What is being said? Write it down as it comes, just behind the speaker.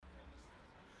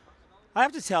I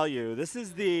have to tell you, this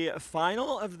is the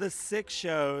final of the 6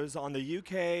 shows on the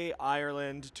UK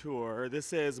Ireland tour.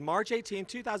 This is March 18th,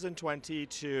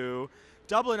 2022,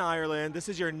 Dublin, Ireland. This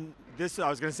is your this I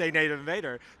was going to say Native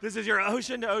Invader. This is your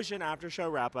Ocean to Ocean after show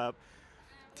wrap up.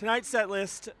 Tonight's set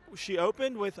list, she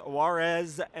opened with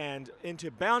Juarez and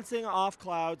into Bouncing Off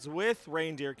Clouds with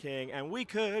Reindeer King, and we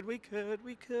could.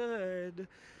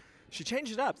 She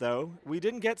changed it up, though. We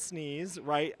didn't get Sneeze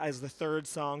right as the third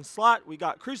song slot. We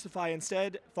got Crucify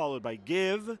instead, followed by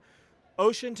Give,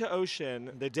 Ocean to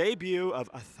Ocean, the debut of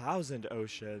A Thousand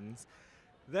Oceans.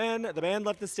 Then the band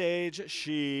left the stage.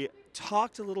 She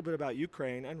talked a little bit about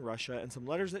Ukraine and Russia and some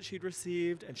letters that she'd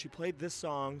received, and she played this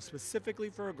song specifically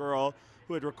for a girl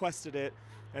who had requested it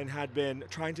and had been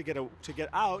trying to get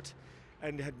out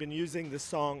and had been using this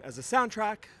song as a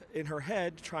soundtrack in her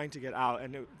head trying to get out.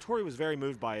 And Tori was very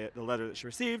moved by it, the letter that she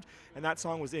received, and that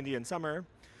song was Indian Summer.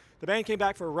 The band came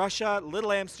back for Russia,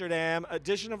 Little Amsterdam,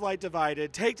 Edition of Light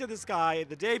Divided, Take to the Sky,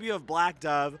 the debut of Black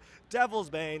Dove, Devil's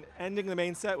Bane, ending the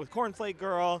main set with Cornflake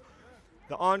Girl.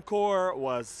 The encore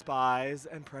was Spies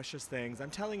and Precious Things.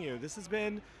 I'm telling you, this has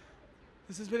been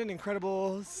an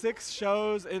incredible 6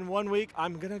 shows in 1 week.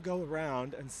 I'm going to go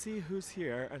around and see who's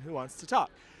here and who wants to talk.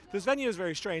 This venue is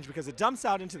very strange because it dumps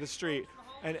out into the street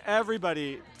and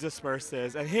everybody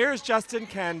disperses. And here's Justin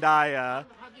Kandaya.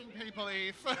 Hugging people,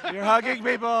 Eve. You're hugging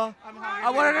people. I'm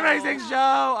hugging What an people. amazing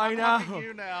show. I know. Hugging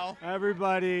you now.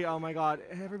 Everybody, oh my God,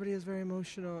 everybody is very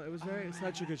emotional. It was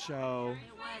such a good show.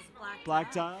 It was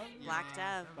Black Dove? Black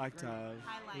Dove. Black Dove.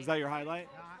 Highlight. Was that your highlight?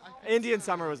 Indian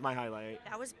Summer was my highlight.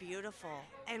 That was beautiful.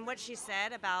 And what she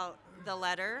said about the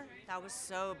letter, that was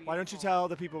so beautiful. Why don't you tell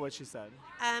the people what she said?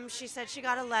 She said she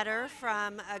got a letter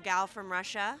from a gal from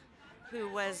Russia who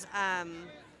was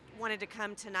wanted to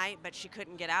come tonight, but she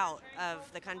couldn't get out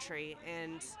of the country.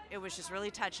 And it was just really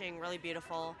touching, really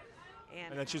beautiful.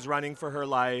 And that she's running for her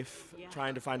life, Yeah.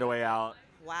 trying to find a way out.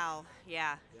 Wow,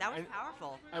 yeah, that was And-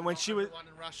 powerful. And when she was, Everyone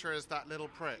in Russia is that little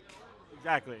prick.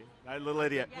 exactly, that little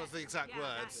idiot. Was the exact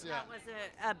words, That was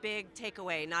a big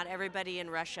takeaway. Not everybody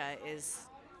in Russia is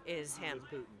him.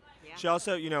 Yeah. She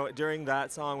also, during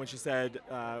that song when she said,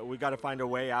 we got to find a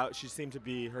way out, she seemed to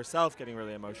be herself getting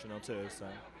really emotional too, so.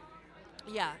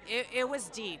 Yeah, it was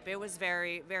deep. It was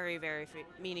very, very, very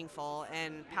meaningful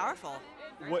and powerful.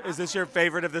 What, is this your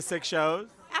favorite of the 6 shows?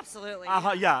 Absolutely.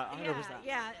 Yeah, 100%.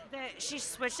 Yeah. She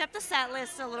switched up the set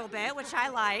list a little bit, which I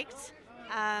liked.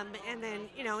 And then,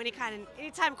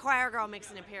 anytime Choir Girl makes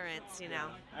an appearance,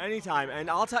 Anytime. And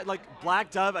I'll tell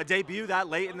Black Dove, a debut that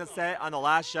late in the set on the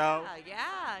last show. Yeah.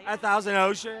 A Thousand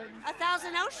Oceans. A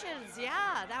Thousand Oceans,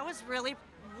 yeah. That was really,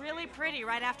 really pretty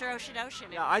right after Ocean Ocean.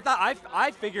 Yeah,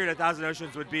 I figured A Thousand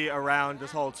Oceans would be around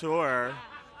this whole tour.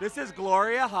 This is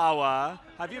Gloria Hawa.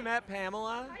 Have you met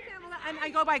Pamela? Hi, Pamela. I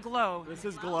go by Glow. This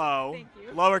is Glow. Thank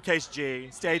you. Lowercase G,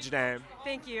 stage name.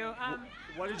 Thank you.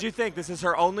 What did you think? This is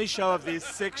her only show of these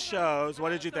 6 shows. What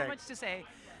did you So think? much to say.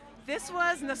 This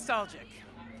was nostalgic.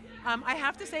 I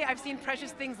have to say I've seen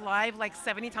Precious Things live like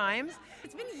 70 times.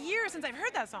 It's been years since I've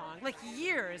heard that song, like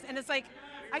years. And it's like,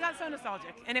 I got so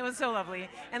nostalgic, and it was so lovely.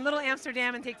 And Little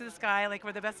Amsterdam and Take to the Sky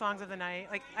were the best songs of the night.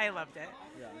 Like, I loved it.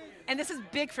 Yeah. And this is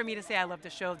big for me to say I love the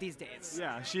show these days.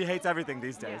 Yeah, she hates everything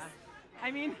these days. Yeah.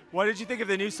 I mean, What did you think of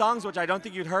the new songs, which I don't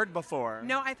think you'd heard before?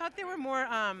 no, I thought they were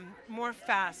more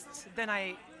fast than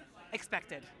I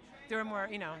expected. They were more,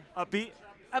 Upbeat?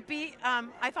 upbeat.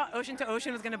 I thought Ocean to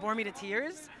Ocean was going to bore me to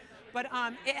tears, but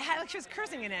it had she was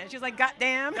cursing in it. She was like,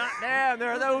 "Goddamn!" Goddamn, there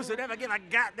are those who never give a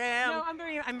goddamn. No,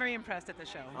 I'm very impressed at the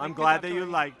show. I'm Like, good glad job, that you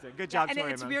Tori. liked it. Good job, And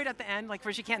Tori. it's man. weird at the end,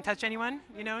 where she can't touch anyone.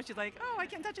 She's like, "Oh, I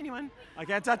can't touch anyone." I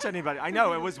can't touch anybody. I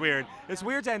know, it was weird. It's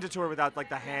weird to end a tour without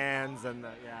the hands and the,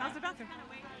 How's the bathroom?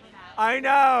 I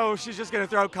know. She's just going to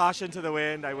throw caution to the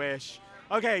wind. I wish.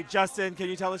 Okay, Justin, can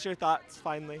you tell us your thoughts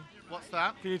finally? What's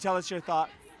that? Can you tell us your thought?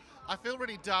 I feel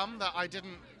really dumb that I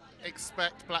didn't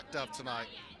expect Black Dove tonight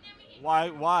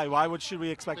Why? Should we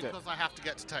expect it? because I have to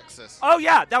get to Texas. Oh,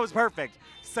 yeah, that was perfect.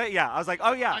 I was like,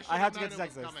 oh, yeah, should I have to known get to it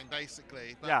was Texas. coming,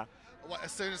 basically. But Yeah.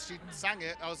 As soon as she sang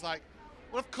it, I was like,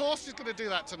 well, of course she's going to do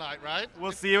that tonight, right?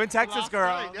 We'll It's see you in the Texas, last girl.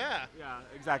 night, yeah. Yeah,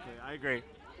 exactly. I agree.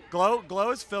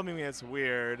 Glow is filming me. It's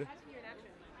weird.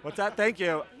 What's that? Thank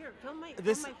you. Here, film my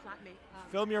This-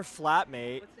 flatmate. Film your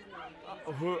flatmate.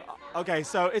 Okay,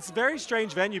 so it's a very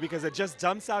strange venue because it just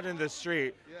dumps out in the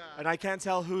street, Yeah. and I can't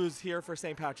tell who's here for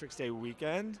St. Patrick's Day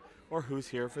weekend or who's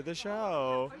here for the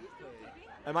show.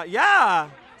 Am I? Yeah.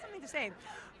 Something to say.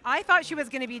 I thought she was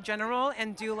going to be general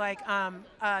and do like an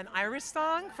Irish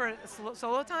song for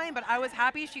solo time, but I was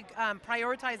happy she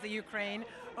prioritized the Ukraine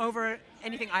over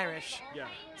anything Irish. Yeah.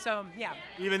 So, yeah.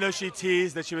 Even though she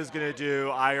teased that she was going to do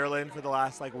Ireland for the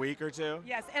last like week or two.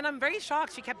 Yes, and I'm very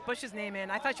shocked she kept Bush's name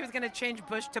in. I thought she was going to change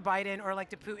Bush to Biden or like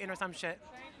to Putin or some shit.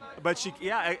 But she,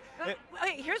 yeah.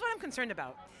 Okay, here's what I'm concerned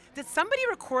about. Did somebody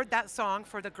record that song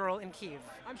for the girl in Kyiv?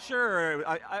 I'm sure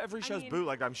every show's mean-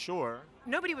 bootlegged, I'm sure.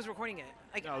 Nobody was recording it.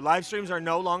 Like, No, live streams are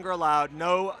no longer allowed.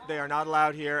 No, they are not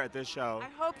allowed here at this show.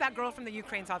 I hope that girl from the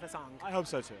Ukraine saw the song. I hope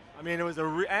so too. I mean, it was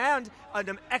and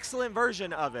an excellent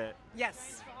version of it.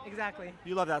 Yes, exactly.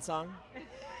 You love that song?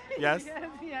 Yes?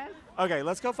 Yes. Okay,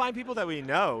 let's go find people that we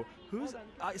know. Who's?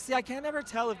 See, I can't ever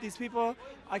tell if these people.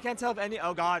 I can't tell if any.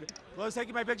 Oh God, Glow's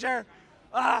taking my picture.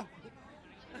 Ah.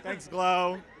 Thanks,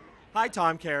 Glow. Hi,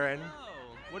 Tom Karen.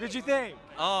 What did you think?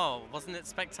 Oh, wasn't it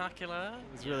spectacular?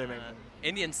 It was really amazing.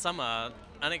 Indian Summer,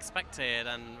 unexpected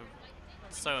and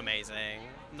so amazing.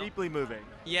 Deeply moving.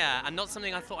 Yeah, and not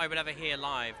something I thought I would ever hear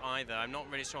live either. I'm not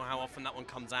really sure how often that one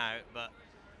comes out, but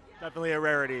Definitely a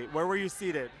rarity. Where were you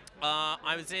seated?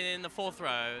 I was in the 4th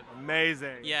row.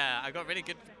 Amazing. Yeah, I got really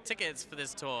good tickets for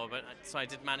this tour, but so I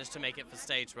did manage to make it for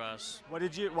Stage Rush.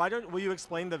 Will you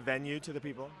explain the venue to the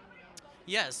people?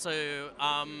 Yeah, so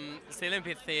it's the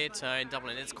Olympia Theatre in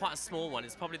Dublin. It's quite a small one.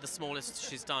 It's probably the smallest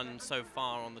she's done so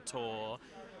far on the tour.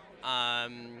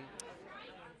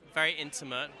 Very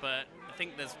intimate, but I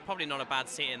think there's probably not a bad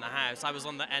seat in the house. I was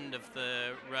on the end of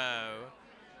the row,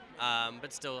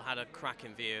 but still had a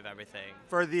cracking view of everything.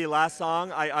 For the last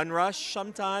song, I unrush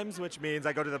sometimes, which means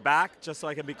I go to the back just so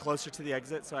I can be closer to the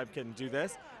exit so I can do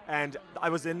this. And I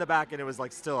was in the back and it was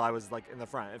like I was like in the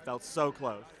front. It felt so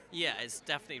close. Yeah, it's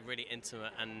definitely really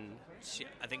intimate, and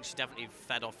I think she definitely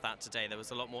fed off that today. There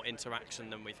was a lot more interaction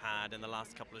than we've had in the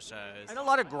last couple of shows. And a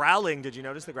lot of growling. Did you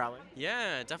notice the growling?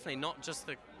 Yeah, definitely. Not just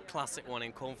the classic one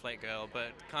in Cornflake Girl,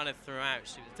 but kind of throughout.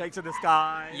 She was, Take to the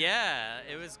sky. yeah,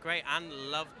 it was great, and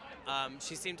loved.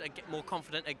 She seemed to get more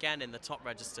confident again in the top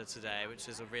register today, which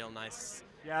is a real nice.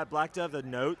 Yeah, Black Dove, the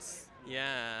notes.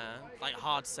 Yeah, like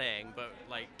hard saying, but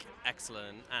like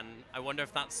excellent. And I wonder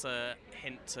if that's a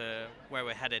hint to where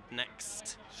we're headed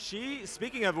next.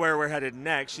 Speaking of where we're headed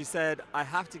next, she said, I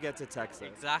have to get to Texas.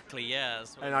 Exactly, yeah.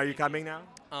 that's what And I'm are you thinking. coming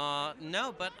now?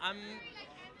 No, but I'm.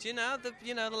 Do you know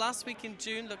the last week in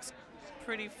June looks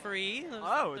pretty free.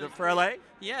 For LA?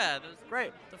 Yeah,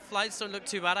 Great. the flights don't look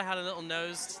too bad. I had a little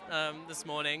nose this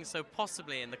morning, so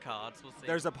possibly in the cards. We'll see.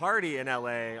 There's a party in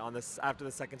LA after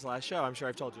the second to last show. I'm sure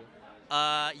I've told you.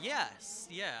 Yes,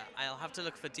 yeah. I'll have to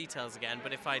look for details again,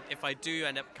 but if I do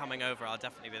end up coming over, I'll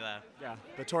definitely be there. Yeah,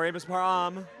 the Tori Amos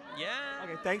prom. Yeah.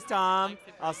 Okay, thanks, Tom.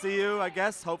 Thanks. I'll see you, I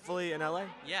guess, hopefully in LA.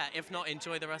 Yeah. If not,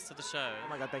 enjoy the rest of the show. Oh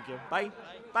my God, thank you. Bye.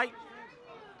 Bye.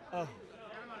 Oh.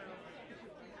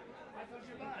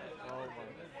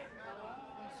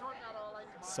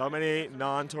 So many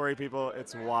non-Tory people,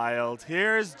 it's wild.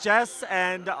 Here's Jess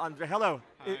and Andre. Hello.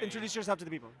 Introduce yourself to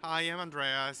the people. Hi, I'm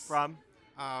Andreas From?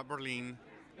 Berlin.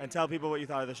 And tell people what you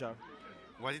thought of the show.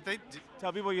 What did they do?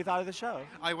 Tell people what you thought of the show.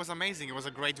 It was amazing. It was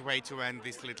a great way to end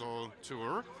this little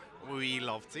tour. We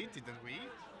loved it, didn't we?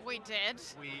 We did.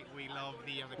 We loved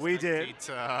the We did.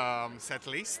 unexpected set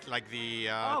list, like the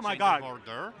Oh my change God. of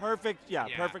order. Perfect,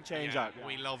 perfect change yeah. up. Yeah.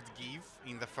 We loved Give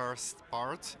in the first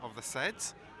part of the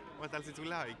set. What else did we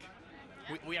like?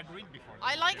 We agreed before.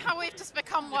 I like how we've just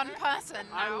become one person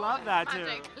now. I love that too.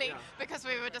 magically, Yeah. because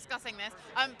we were discussing this.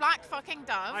 Black fucking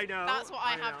Dove. I know, That's what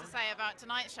I have know. to say about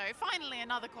tonight's show. Finally,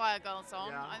 another choir girl song.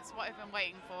 Yeah. That's what I've been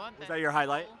waiting for. Was that your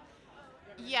highlight?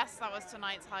 Yes, that was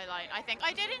tonight's highlight. I think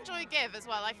I did enjoy Give as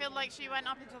well. I feel like she went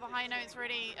up into the high notes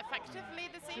really effectively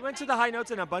this evening. She went to the high notes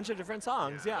in a bunch of different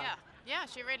songs, yeah. Yeah,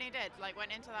 she really did. Like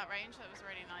went into that range. That was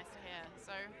really nice to hear.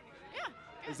 So,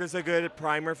 yeah. Is this a good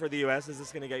primer for the U.S.? Is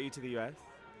this going to get you to the U.S.?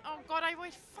 Oh God, I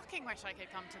fucking wish I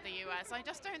could come to the US. I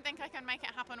just don't think I can make it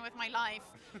happen with my life.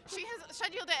 She has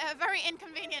scheduled it at a very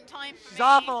inconvenient time for She's me.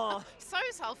 awful. So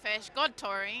selfish. God,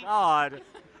 Tori. God.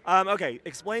 Okay,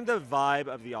 explain the vibe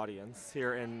of the audience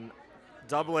here in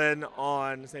Dublin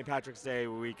on St. Patrick's Day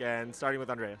weekend, starting with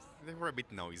Andreas. They were a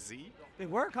bit noisy. They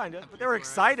were kind of, but they were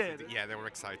excited. Yeah, they were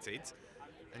excited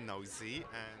and noisy.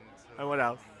 And what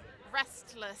else?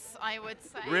 Restless, I would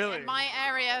say. Really? In my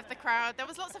area of the crowd, there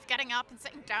was lots of getting up and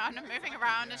sitting down and moving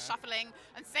around and shuffling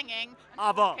and singing and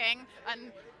Bravo. talking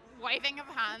and waving of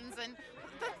hands and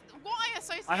what I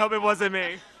associate. I hope it wasn't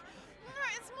me. No,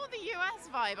 it's more the US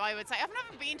vibe, I would say. I've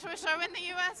never been to a show in the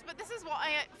US, but this is what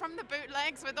from the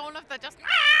bootlegs with all of the just, this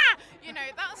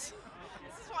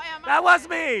is what I am. That was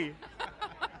me.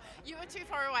 You were too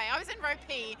far away. I was in row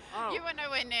P. Oh. You were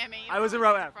nowhere near me. I was in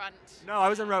row F. Front. No, I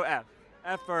was in row F.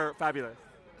 F for fabulous.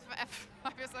 I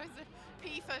was in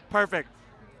P for Perfect.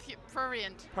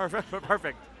 prurient. Perfect.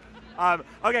 Perfect.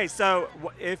 Okay, so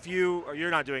if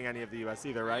you're not doing any of the U.S.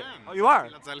 either, right? I am. Oh, you are,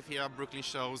 Philadelphia, Brooklyn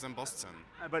shows, and Boston.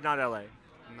 but not L.A.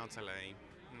 Not LA.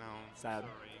 No. Sad.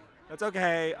 Sorry. That's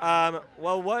okay.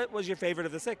 Well, what was your favorite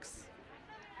of the 6?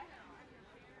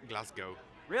 Glasgow.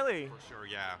 Really? For sure,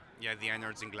 yeah. Yeah, the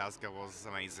energy in Glasgow was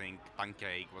amazing.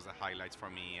 Pancake was a highlight for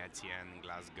me. Etienne,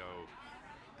 Glasgow.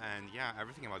 And yeah,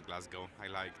 everything about Glasgow I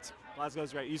liked.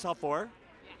 Glasgow's great. You saw 4?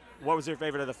 What was your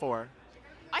favorite of the 4?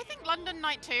 I think London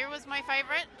Night 2 was my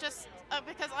favourite, just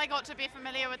because I got to be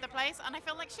familiar with the place, and I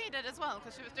feel like she did as well,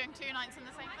 because she was doing 2 nights in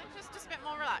the same place, just a bit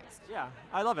more relaxed. Yeah,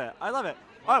 I love it. I love it.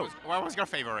 What Oh, was, what was your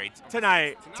favorite?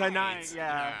 tonight, Tonight.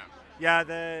 yeah. Yeah,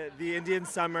 the Indian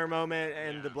summer moment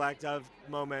and the Black Dove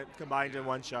moment combined in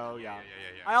one show. Yeah.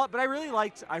 But I really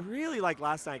liked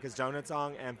last night because Donut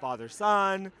Song and Father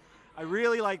Son. I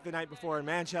really liked the night before in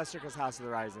Manchester because House of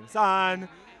the Rising Sun.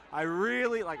 I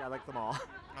like them all.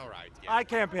 All right. Yeah. I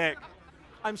can't pick.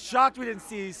 I'm shocked we didn't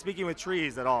see Speaking with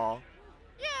Trees at all.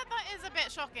 Yeah, that is a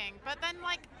bit shocking, but then,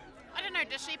 like, I don't know,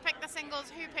 does she pick the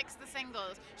singles? Who picks the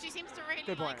singles? She seems to really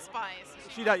Good point. like Spice.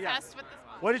 She does, yeah. Obsessed with the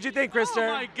Spice. What did you think, Krister?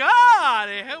 Oh my God!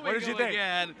 Here we What did go you think?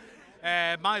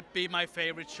 again. Might be my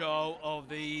favorite show of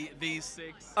these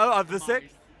 6. Oh, of the 6?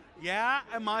 Yeah,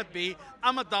 it might be.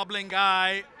 I'm a Dublin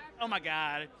guy. Oh my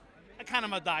God,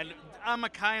 I'm a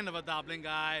kind of a Dublin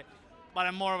guy, but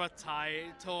I'm more of a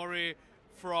Tory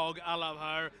Frog. I love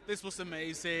her. This was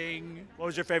amazing. What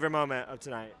was your favorite moment of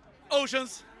tonight?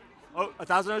 Oceans. Oh,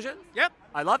 1,000 Oceans? Yep.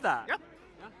 I love that. Yep.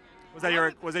 Was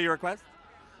that your request?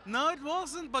 No, it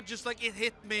wasn't, but just like it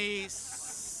hit me.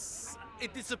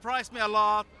 It did surprise me a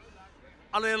lot,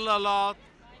 a lot,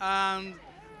 and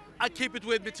I keep it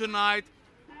with me tonight,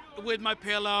 with my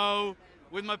pillow,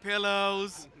 with my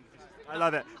pillows. I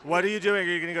love it. What are you doing?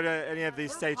 Are you going to go to any of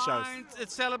these stage shows?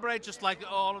 It celebrates just like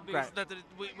all of these. Right.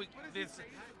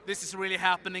 This is really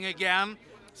happening again.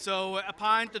 So a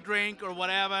pint, a drink, or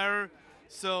whatever.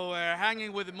 So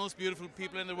hanging with the most beautiful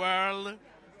people in the world.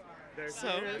 There So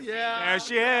she is. yeah. There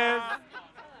she is.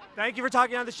 Thank you for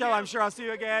talking on the show. I'm sure I'll see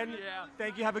you again. Yeah.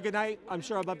 Thank you. Have a good night. I'm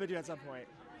sure I'll bump into you at some point.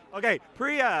 Okay,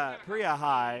 Priya. Priya,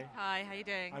 hi. Hi, how you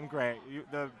doing? I'm great.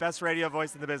 The best radio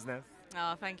voice in the business.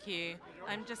 Oh, thank you.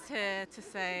 I'm just here to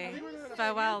say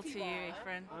farewell to you,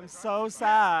 Ephraim. I'm so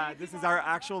sad. This is our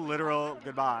actual literal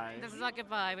goodbye. This is our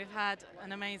goodbye. We've had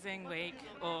an amazing week,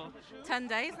 or 10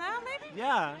 days now, maybe?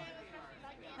 Yeah.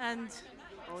 And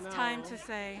Oh, it's no. time to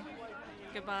say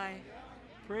goodbye.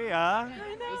 Priya.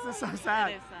 know. This is so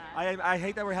sad. It is sad. I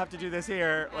hate that we have to do this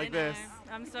here I like know. this.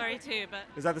 I'm sorry too, but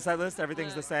Is that the set list?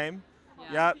 Everything's the Look. same?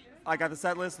 Yeah. Yep. I got the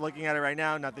set list. Looking at it right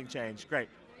now, nothing changed. Great.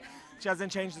 She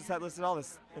hasn't changed the set list at all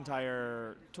this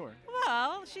entire tour.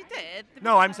 well, she did.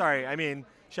 No, I'm sorry. I mean,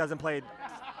 she hasn't played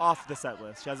off the set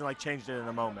list. She hasn't like changed it in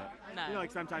the moment. No. You know,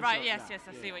 like sometimes right, she'll- yes, yeah, yes,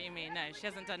 I yeah. see what you mean. No, she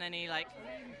hasn't done any like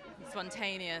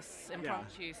spontaneous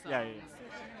impromptu songs. Yeah, yeah,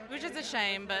 Which is a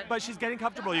shame, but But she's getting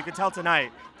comfortable. You could tell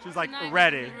tonight. She's like tonight was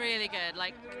ready. really good.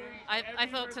 Like, I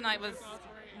thought tonight was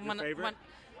Your favorite?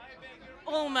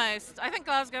 almost. I think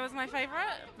Glasgow was my favorite,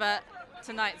 but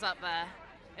tonight's up there.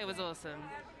 It was awesome.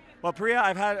 Well, Priya,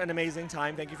 I've had an amazing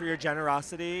time. Thank you for your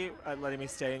generosity at letting me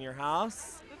stay in your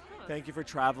house. Thank you for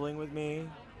traveling with me.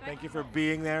 Thank you for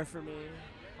being there for me.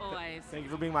 Always. Thank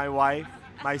you for being my wife,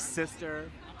 my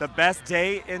sister, the best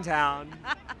date in town.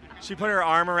 She put her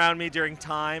arm around me during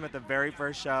Time at the very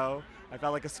first show. I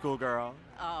felt like a schoolgirl.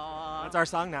 Oh, That's our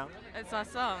song now. it's our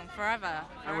song, Forever.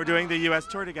 And we're doing the U.S.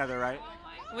 tour together, right?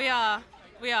 We are,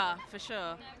 for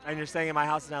sure. And you're staying in my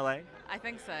house in L.A.? I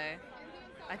think so.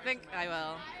 I think I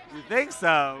will. You think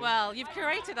so? Well, you've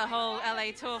curated a whole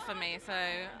LA tour for me, so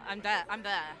I'm there.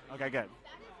 Okay, good.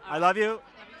 I love you.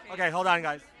 Okay, hold on,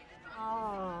 guys.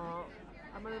 Oh,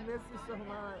 I'm gonna miss you so much.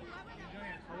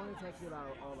 I want to text you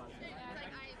about all that stuff.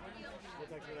 We'll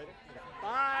text you later. Okay.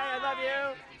 Bye. I love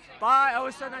you. Bye. Oh, it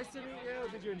was so nice to meet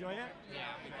you. Did you enjoy it? Yeah.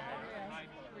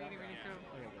 Really, really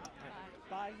cool. Okay, good.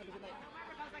 Bye. Have a good night.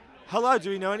 Hello. Do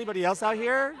we know anybody else out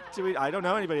here? I don't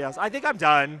know anybody else. I think I'm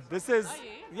done. This is. Are you?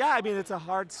 Yeah. I mean, it's a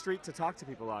hard street to talk to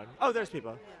people on. Oh, there's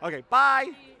people. Okay. Bye.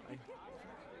 Bye.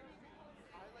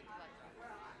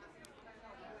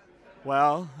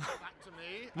 Well. To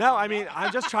me, No, I mean,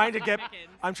 I'm just trying to get.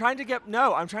 I'm trying to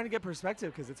get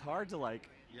perspective because it's hard to like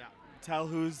yeah. tell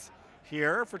who's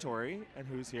here for Tori and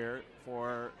who's here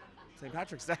for St.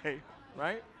 Patrick's Day,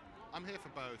 right? I'm here for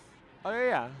both. Oh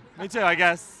yeah, me too. I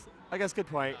guess. Good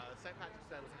point. St. Patrick's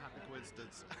Day was a happy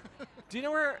coincidence. Do you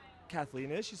know where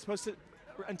Kathleen is? She's supposed to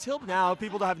until now,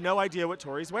 people have no idea what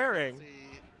Tori's wearing.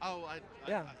 Oh,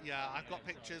 Yeah. yeah, I've got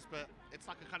pictures, but it's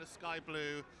like a kind of sky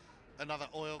blue, another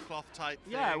oilcloth type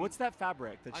thing. Yeah, what's that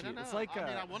fabric that I she? don't know. It's like I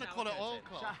mean, I want to call it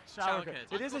oilcloth. shower curtain.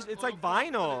 curtain. It is. It's like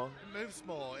Oilcloth, vinyl. but It moves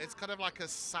more. It's kind of like a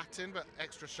satin, but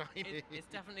extra shiny. It's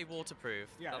definitely waterproof.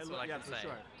 Yeah, That's what I can for say.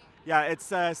 sure. Yeah, it's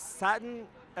satin,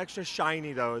 extra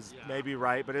shiny though is maybe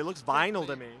right, but it looks vinyl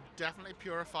to me. Definitely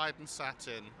purified and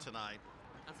satin tonight.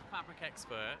 As a fabric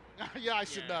expert, Yeah, I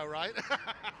should know, right?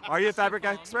 Are you a fabric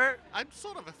expert? I'm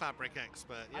sort of a fabric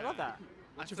expert. I yeah. love that.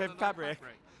 What's I your sort of favorite love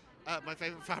fabric? My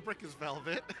favorite fabric is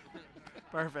velvet.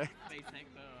 Perfect. basic,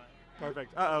 but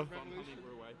Perfect. Uh oh.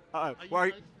 Uh oh. Where are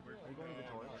you?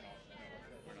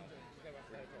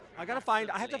 I gotta find.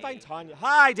 I have to find Tanya.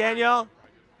 Hi, Daniel.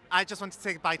 I just want to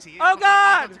say goodbye to you. Oh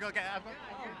God! I've got to go get.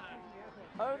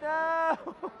 Oh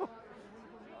no!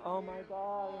 Oh my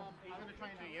God. I'm gonna try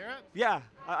and do Europe. Yeah,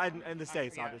 in the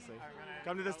States, obviously.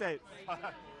 Come to the States.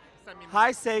 Send me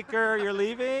Hi, Saker. You're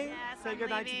leaving? Yes, Say I'm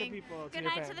goodnight to the leaving. people. Good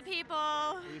your night to fans. the people.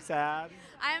 Are you sad?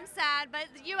 I'm sad, but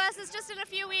the U.S. is just in a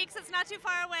few weeks. It's not too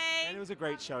far And away. it was a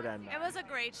great show to end on. It was a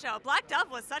great show. Black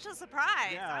Dove was such a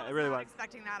surprise. Yeah, I it really not was.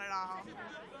 expecting that at all.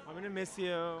 I'm gonna miss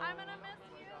you. I'm gonna miss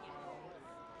you.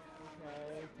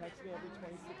 Okay, text me every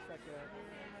 26 seconds.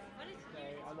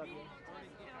 Okay, I love you.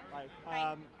 Bye.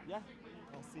 Bye. Yeah,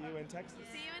 I'll see you in Texas.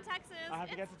 See you in Texas. I have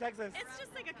to get to Texas. It's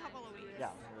just like a couple of weeks. Yeah.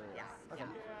 Yeah. Okay.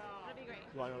 Yeah. It'll be great.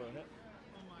 You want a little hit?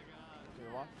 Do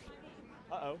you walk?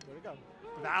 Uh-oh, where'd it go?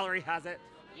 Valerie has it.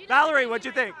 Valerie, what'd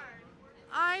you think?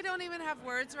 I don't even have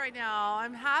words right now.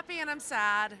 I'm happy and I'm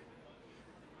sad.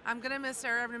 I'm gonna miss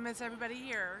her. I'm gonna miss everybody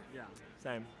here. Yeah.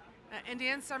 Same.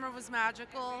 Indian Summer was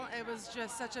magical. It was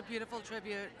just such a beautiful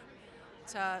tribute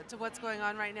to what's going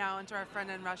on right now and to our friend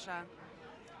in Russia.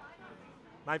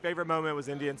 My favorite moment was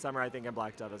Indian Summer, I think, and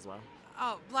Black Dove as well.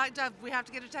 Oh, Black Dove, we have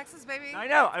to get to Texas, baby. I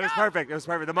know, it was perfect. It was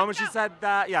perfect. The moment she said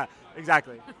that, yeah,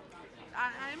 exactly.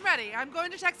 I'm ready. I'm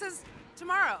going to Texas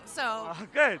tomorrow, so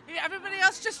Good. everybody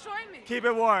else just join me. Keep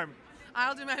it warm.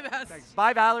 I'll do my best.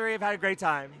 Bye, Valerie. I've had a great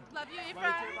time. Love you,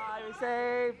 Efrain. Bye. Be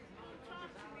safe.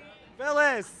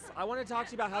 Phyllis, I want to talk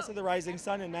to you about House of the Rising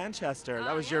Sun in Manchester.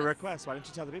 That was your request. Why don't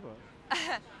you tell the people?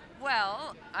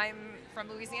 Well, I'm from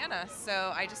Louisiana,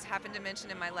 so I just happened to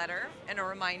mention in my letter and a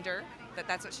reminder that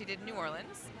that's what she did in New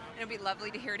Orleans. It would be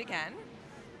lovely to hear it again.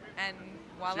 And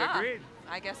voila. She agreed.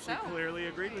 I guess She so. clearly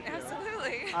agreed with you.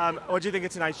 Absolutely. What do you think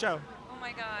of tonight's show? Oh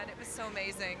my God, it was so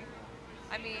amazing.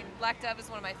 I mean, Black Dove is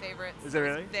one of my favorites. Is it I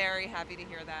was really? very happy to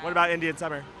hear that. What about Indian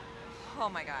Summer? Oh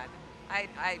my God.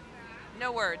 I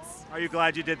no words. Are you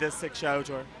glad you did this 6-show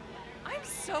tour? I'm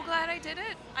so glad I did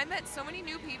it. I met so many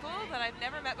new people that I've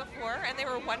never met before, and they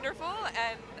were wonderful,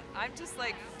 and I'm just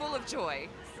like full of joy.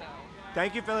 So,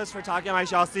 Thank you, Phyllis, for talking on my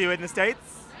show. I'll see you in the States.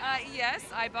 yes,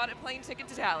 I bought a plane ticket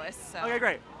to Dallas. So. Okay,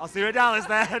 great. I'll see you in Dallas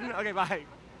then. Okay, bye.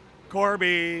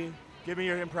 Corby, give me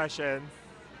your impression.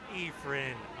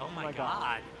 Efrain, oh my God.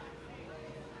 God.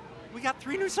 We got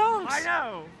 3 new songs. I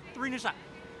know. 3 new songs.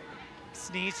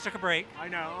 Sneeze took a break. I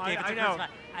know. Gave it I to know.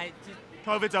 Chris.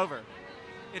 COVID's over.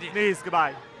 It is. Sneeze,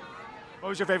 goodbye. What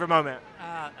was your favorite moment?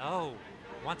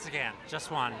 Once again,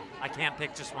 just one. I can't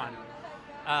pick just one.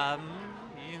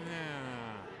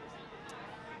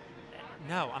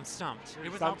 No, I'm stumped.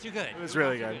 It was all too good. It was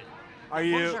really good. Are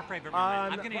you? What was your favorite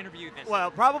moment? I'm going to interview you this. Well,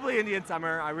 probably Indian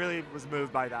Summer. I really was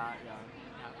moved by that. Yeah.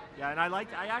 Yeah, and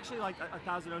I actually liked A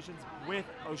Thousand Oceans with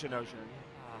Ocean.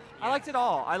 I liked it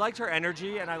all. I liked her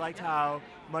energy, and I liked how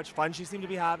much fun she seemed to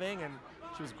be having, and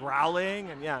she was growling,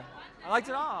 and yeah, I liked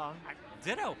it all.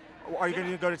 Ditto. Are you going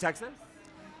to go to Texas?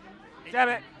 Damn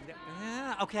it.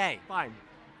 Okay. Fine.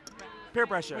 Peer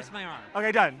pressure. Where's my arm?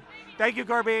 Okay, done. Thank you,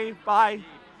 Corby. Bye.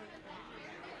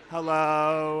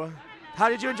 Hello. How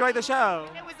did you enjoy the show?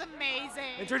 It was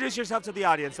amazing. Introduce yourself to the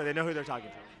audience so they know who they're talking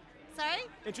to. Sorry?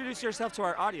 Introduce yourself to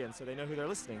our audience so they know who they're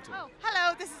listening to. Oh,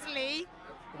 hello, this is Lee.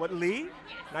 What, Lee?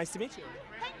 Nice to meet you.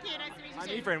 Thank you, nice to meet you I'm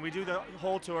too. Efrain. We do the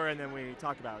whole tour and then we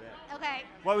talk about it. Okay.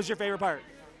 What was your favorite part?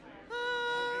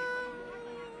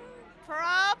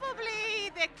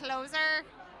 Probably the closer,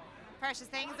 Precious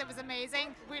Things. It was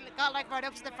amazing. We got like right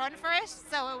up to the front for it,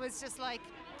 so it was just like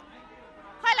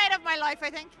highlight of my life, I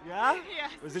think. Yeah? Yeah.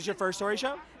 Was this your first story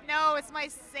show? No, it's my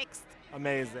 6th.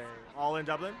 Amazing. All in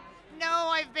Dublin? No,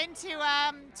 I've been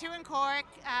to 2 in Cork,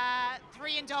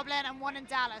 3 in Dublin, and 1 in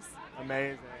Dallas.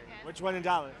 Amazing. Which one in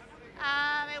Dallas?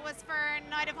 It was for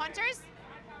Night of Hunters.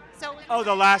 So. Oh,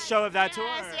 the last show of that tour?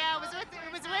 Yes, yeah, it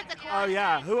was with the Cork. Oh,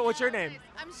 yeah. What's your name?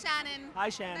 I'm Shannon. Hi,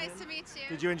 Shannon. Nice to meet you.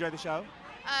 Did you enjoy the show?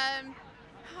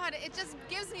 God, it just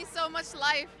gives me so much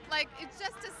life. Like, it's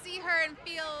just to see her and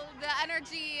feel the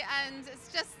energy, and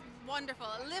it's just wonderful.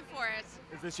 I live for it.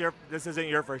 This isn't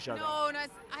your first show, though? No,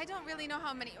 I don't really know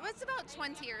how many. It's about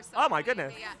 20 or so. Oh, my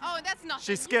goodness. Yeah. Oh, that's nothing.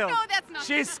 She's skilled. No, that's nothing.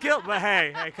 She's skilled, but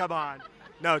hey, come on.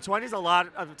 No, 20 is a lot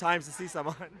of times to see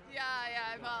someone. Yeah.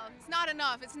 Well, it's not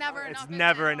enough. It's never enough. It's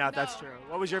never it? enough. No. That's true.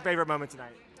 What was your favorite moment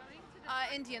tonight?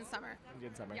 Indian summer.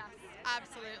 Indian summer. Yes,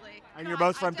 absolutely. And you're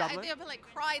both from I Dublin? think I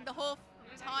cried the whole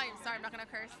time. Sorry, I'm not gonna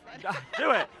curse. But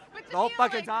Do it. But The whole you,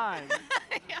 fucking like- time.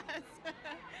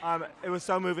 yes. It was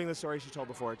so moving, the story she told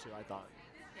before, too, I thought.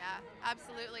 Yeah,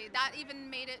 absolutely. That even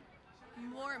made it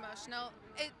more emotional.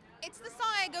 It's the song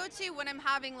I go to when I'm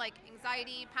having like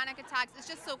anxiety, panic attacks. It's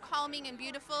just so calming and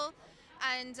beautiful,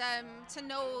 and to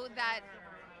know that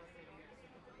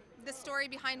the story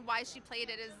behind why she played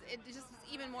it just was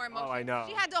even more emotional. I know.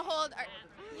 She had to hold.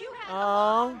 You had to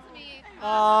Oh. hold to me.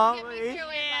 Oh. Get me through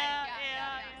it.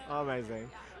 Yeah. Oh, amazing.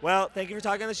 Well, thank you for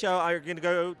talking on the show. Are you going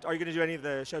to do any of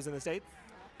the shows in the States?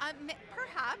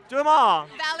 Perhaps. Do them all.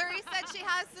 Valerie said she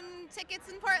has some tickets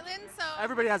in Portland, so.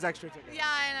 Everybody has extra tickets. Yeah,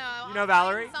 I know. You know I'll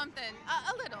Valerie? find Something.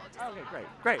 A little. Just Okay,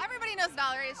 great. Everybody knows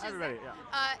Valerie. It's just Everybody,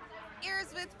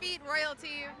 ears with feet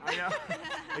royalty. I know.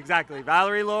 Exactly.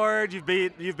 Valerie Lord, you've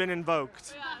been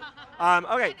invoked.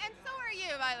 Okay. And so are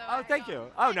you, by the way. Oh, thank you.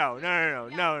 Oh,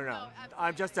 no.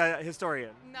 I'm just a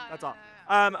historian. That's all.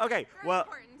 Okay. Well,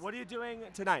 what are you doing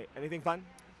tonight? Anything fun?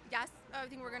 Yes, I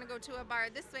think we're gonna go to a bar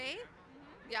this way.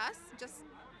 Yes, just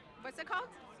what's it called?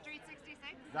 Street 66.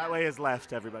 That way is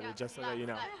left, everybody, just so that you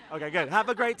know. Okay, good. Have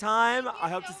a great time. I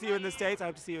hope to see you in the States. I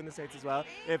hope to see you in the States as well.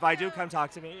 If I do, come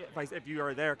talk to me. If you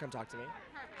are there, come talk to me.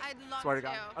 I'd love Swear to to.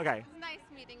 God. Okay. It was nice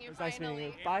meeting you. It was nice meeting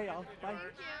you. finally. Bye, y'all. Bye. Thank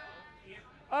you.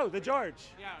 Oh, the George.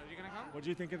 Yeah, are you gonna come? What do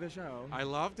you think of the show? I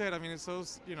loved it. I mean, it's so,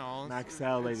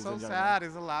 Maxell, it's ladies so and gentlemen. sad.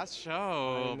 It's the last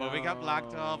show, I but we got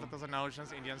blacked know. off at Thousand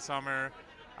Oceans, Indian Summer.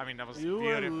 I mean, that was You were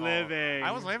beautiful. living.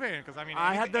 I was living because I mean,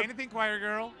 I had anything Choir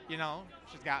Girl,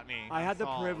 she's got me. I had the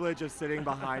That's all. privilege of sitting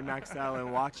behind Maxell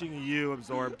and watching you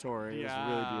absorb Tori. It was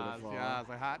really beautiful. Yes,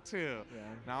 I had to. Yeah.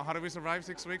 Now, how do we survive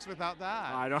 6 weeks without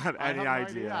that? I don't have any no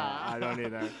idea. I don't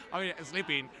either. I mean,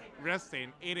 sleeping,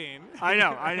 resting, eating. I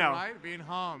know. Right? Being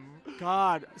home.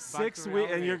 God, to 6 weeks, and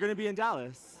reality. you're going to be in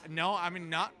Dallas. No, I mean,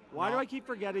 not. Why do I keep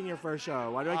forgetting your first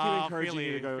show? Why do I keep encouraging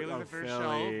you to go? Philly, the first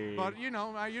Philly. show. But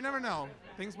you never know.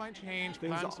 Things might change.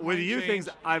 plans With might you, change.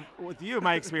 with you,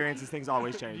 my experience is things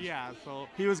always change. Yeah, so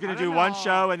He was going I to do don't one know.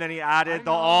 show, and then he added I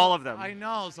know, all of them. I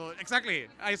know. So exactly,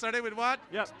 I started with what?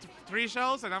 Yep. 3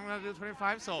 shows, and I'm gonna do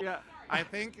 25. So Yeah. I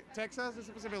think Texas is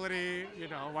a possibility.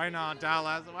 Why not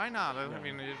Dallas? Why not? I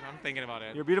mean, I'm thinking about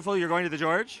it. You're beautiful. You're going to the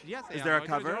George? Yes. Is yeah, there a I'm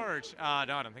going to the cover? George. No, I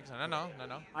don't think so. No.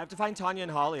 I have to find Tanya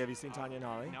and Holly. Have you seen Tanya and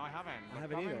Holly? No, I haven't. I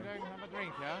haven't Come either. and have a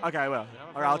drink, yeah? Okay, I will.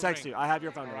 Yeah, Or I'll have a text drink. you. I have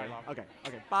your phone All number. right, love.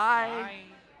 Okay. Bye.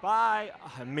 Bye.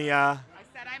 Mia. I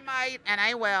said I might, and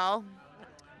I will.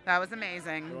 That was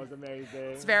amazing. It was amazing.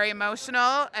 It's very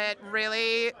emotional. It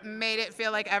really made it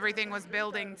feel like everything was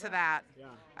building to that. Yeah.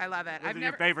 I love it. Was it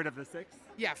your favorite of the 6?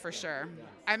 Yeah, for sure.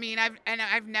 I mean,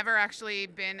 I've never actually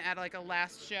been at like a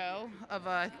last show of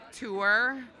a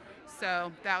tour,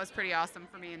 so that was pretty awesome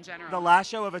for me in general. The last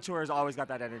show of a tour has always got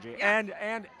that energy.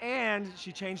 Yeah. And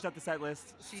she changed up the set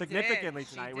list She significantly did,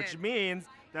 she tonight, which did. means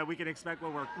that we can expect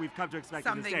what we've come to expect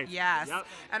in the Something, States. yes. Yep.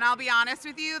 And I'll be honest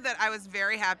with you that I was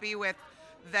very happy with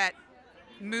that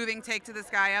moving Take to the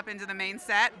Sky up into the main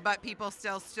set, but people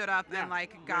still stood up and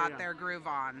got yeah. their groove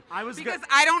on. I was because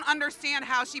I don't understand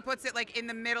how she puts it like in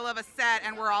the middle of a set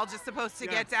and we're all just supposed to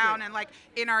Yeah, get down sit. and like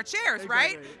in our chairs,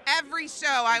 right? Exactly. Every show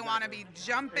I want to be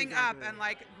jumping up and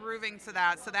like grooving to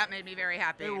that, so that made me very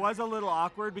happy. It was a little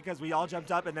awkward because we all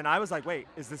jumped up, and then I was like, "Wait,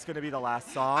 is this going to be the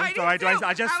last song?" I so did I too. just I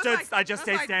was stood. like- I just I was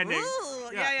stayed like, standing.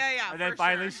 "Ooh." Yeah, And then for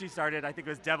finally sure. she started. I think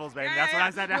it was Devil's Bane. Yeah, That's yeah, when I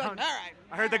yeah. sat down. All right.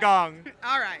 I heard the gong.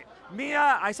 All right.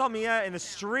 I saw Mia in the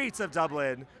streets of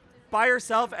Dublin by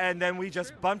herself, and then we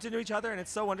just bumped into each other, and it's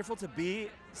so wonderful to be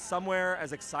somewhere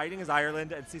as exciting as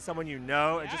Ireland and see someone you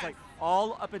know, and just like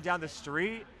all up and down the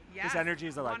street. Yes, This energy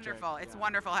is electric. Wonderful. It's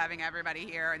wonderful having everybody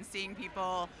here and seeing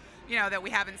people, that we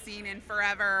haven't seen in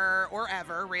forever or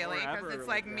ever, really, because Forever, it's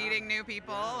like yeah. meeting new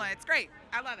people. And it's great.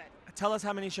 I love it. Tell us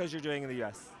how many shows you're doing in the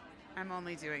U.S. I'm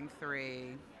only doing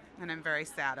 3, and I'm very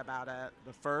sad about it.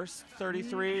 The first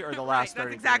 33 or the last Right, 33?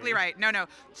 that's exactly right. No,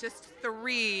 just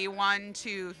 3. 1,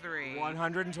 2, 3.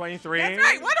 123. That's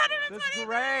right. 123. That's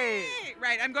great.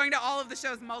 Right. I'm going to all of the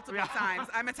shows multiple times.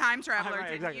 I'm a time traveler. Right,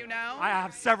 Didn't exactly. you know? I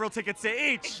have several tickets to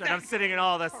each, and I'm sitting in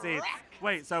all the seats.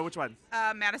 Wait, so which one?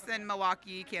 Madison,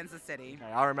 Milwaukee, Kansas City.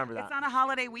 Okay, I'll remember that. It's on a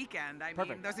holiday weekend. I mean,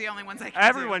 Perfect. those are the only ones I can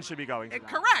Everyone do. should be going to that.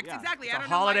 Correct, Yeah. exactly. It's I a don't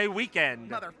holiday know why-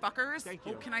 weekend. Motherfuckers. Thank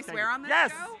you. Oh, can I Thank swear you. on this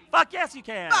Yes. show? Fuck yes, you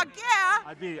can. Fuck yeah.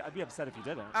 I'd be upset if you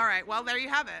didn't. All right, well, there you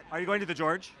have it. Are you going to the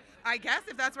George? I guess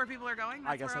if that's where people are going,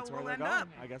 that's I guess that's where we'll we're end going. up.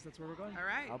 I guess that's where we're going. All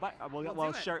right. I'll buy, We'll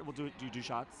well, do it. sure. We'll do. Do you do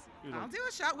shots? I'll do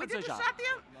a shot. We Let's did do the a shot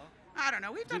deal? I don't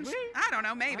know. We've done. Did we? I don't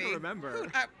know. Maybe. I don't remember. Who-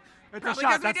 It's a probably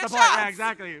shot. 'cause we That's did the point. Yeah, shots.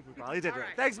 exactly. We probably did All it.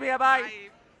 right. Thanks, Mia. Bye. Bye.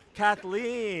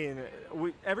 Kathleen,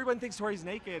 everyone thinks Tori's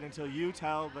naked until you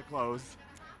tell the clothes.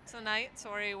 Tonight,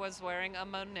 Tori was wearing a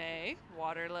Monet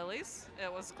water lilies.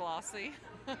 It was glossy.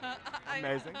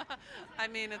 Amazing. I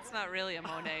mean, it's not really a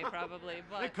Monet, probably,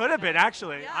 but It could have been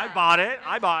actually. I yeah. bought it.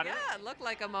 I bought it. Yeah, it looked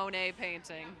like a Monet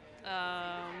painting.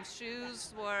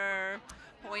 Shoes were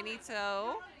pointy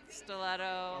toe,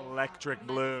 stiletto, Electric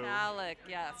blue. metallic.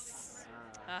 Yes.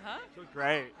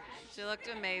 Great. She looked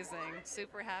amazing.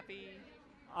 Super happy.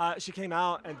 She came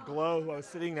out and Glow, who I was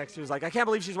sitting next to, was like, I can't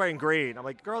believe she's wearing green. I'm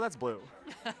like, girl, that's blue.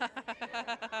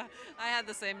 I had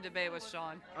the same debate with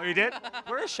Sean. Oh, you did?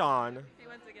 Where is Sean? He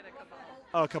went to get a kebab.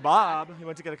 Oh, kebab. He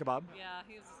went to get a kebab. Yeah,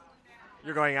 he's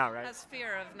You're going out, right? has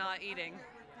fear of not eating.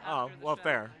 Oh, after the well, show.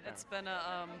 fair. It's been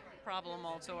a problem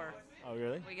all tour. Oh,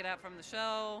 really? We get out from the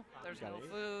show. There's Gotta no eat.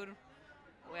 food.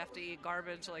 We have to eat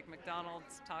garbage like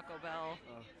McDonald's, Taco Bell.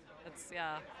 Oh. It's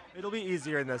yeah. It'll be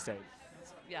easier in this state.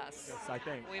 Yes. Yes, I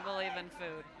think. We believe in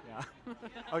food. Yeah.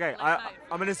 Okay,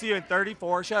 I'm going to see you in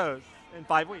 34 shows in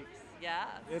 5 weeks. Yeah.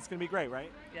 It's going to be great, right?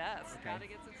 Yes. Okay. Gotta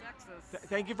get to Texas.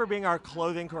 Thank you for being our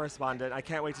clothing correspondent. I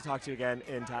can't wait to talk to you again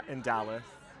in Dallas.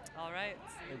 All right.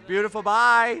 See you Beautiful.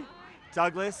 Bye.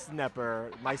 Douglas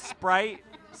Nepper, my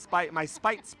my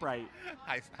spite sprite.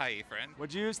 Hi, Efren.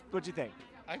 What'd you think?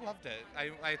 I loved it.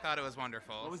 I thought it was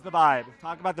wonderful. What was the vibe?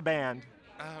 Talk about the band.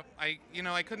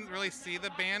 I couldn't really see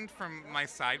the band from my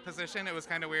side position. It was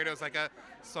kind of weird. It was like a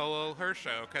solo her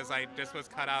show because I just was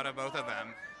cut out of both of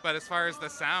them. But as far as the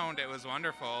sound, it was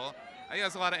wonderful. It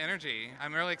was a lot of energy.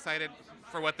 I'm really excited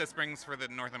for what this brings for the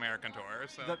North American tour.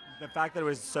 So. The fact that it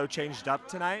was so changed up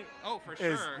tonight. Oh, for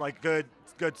is sure. like good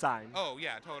sign. Oh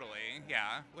yeah, totally.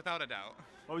 Yeah, without a doubt.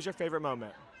 What was your favorite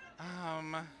moment?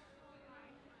 I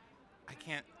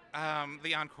can't.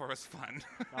 The encore was fun.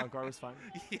 The encore was fun?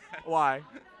 Yes. Why?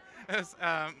 It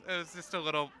was just a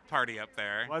little party up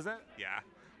there. Was it? Yeah.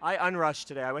 I unrushed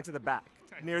today. I went to the back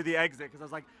near the exit because I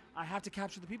was like, I have to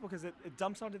capture the people because it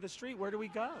dumps onto the street. Where do we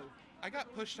go? I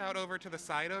got pushed out over to the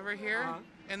side over here,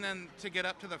 and then to get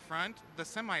up to the front, the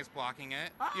semi's blocking it.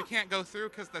 You can't go through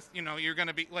because you're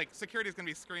gonna be like security's gonna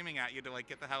be screaming at you to like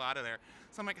get the hell out of there.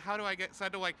 So I'm like, how do I get? So I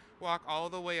had to like walk all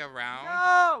the way around.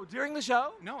 No, during the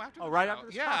show? No, after. Oh, the right show. after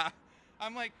the show. Yeah.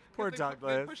 I'm like, Poor 'cause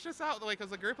Douglas. They pushed us out like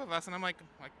as a group of us, and I'm like,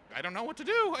 I don't know what to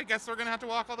do. I guess we're gonna have to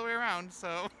walk all the way around.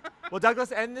 So. Well,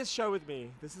 Douglas, end this show with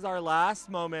me. This is our last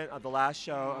moment of the last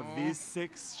show of these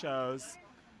 6 shows.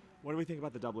 What do we think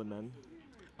about the Dublin men?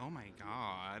 Oh my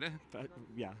God.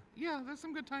 Yeah. Yeah, there's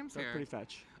some good times They're here. pretty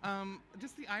fetch.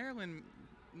 Just the Ireland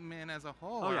men as a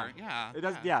whole. Oh, yeah. Yeah. It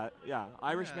does, yeah.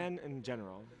 Irish men in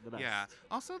general, the best. Yeah.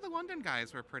 Also, the London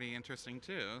guys were pretty interesting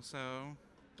too. So.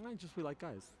 We like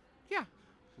guys. Yeah.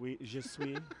 Je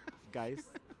suis guys.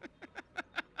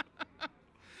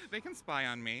 They can spy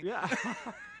on me. Yeah.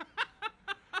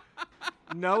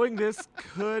 Knowing this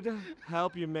could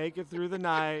help you make it through the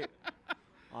night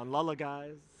on Lulla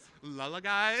Guys. Lulla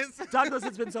Guys. Douglas,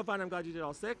 it's been so fun. I'm glad you did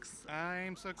all 6.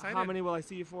 I'm so excited. How many will I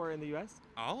see you for in the U.S.?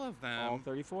 All of them. All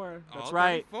 34. That's All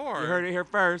right. 34. You heard it here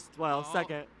first. Well,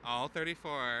 second. All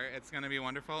 34. It's going to be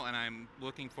wonderful, and I'm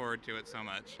looking forward to it so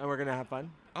much. And we're going to have fun?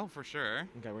 Oh, for sure.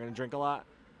 Okay, we're going to drink a lot?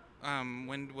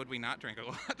 When would we not drink a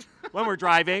lot? When we're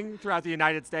driving throughout the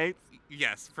United States?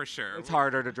 Yes, for sure. It's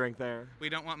harder to drink there. We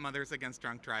don't want Mothers Against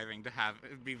Drunk Driving to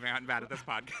be bad at this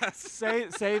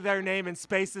podcast. Say their name in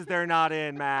spaces they're not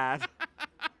in, Matt.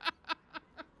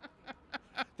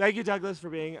 Thank you, Douglas, for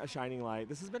being a shining light.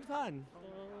 This has been fun.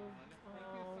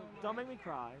 Don't make me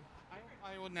cry.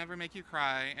 I will never make you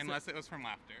cry unless it was from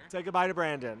laughter. Say goodbye to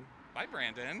Brandon. Bye,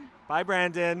 Brandon. Bye,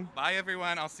 Brandon. Bye,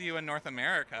 everyone. I'll see you in North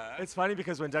America. It's funny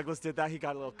because when Douglas did that, he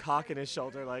got a little cock in his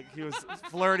shoulder, like he was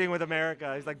flirting with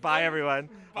America. He's like, "Bye, everyone.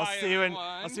 I'll Bye, see you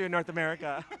everyone." in North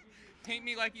America." Paint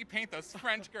me like you paint those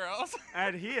French girls.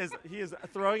 And he is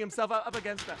throwing himself up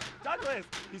against the Douglas.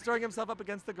 He's throwing himself up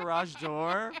against the garage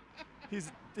door.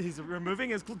 He's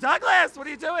removing his Douglas. What are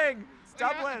you doing? It's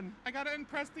Dublin. I gotta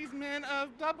impress these men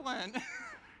of Dublin.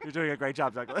 You're doing a great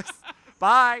job, Douglas.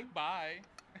 Bye. Bye.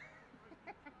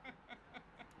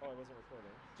 Oh, I wasn't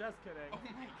recording. Just kidding.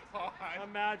 Oh my God.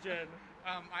 Imagine.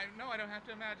 I don't have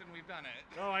to imagine. We've done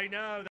it. Oh, I know.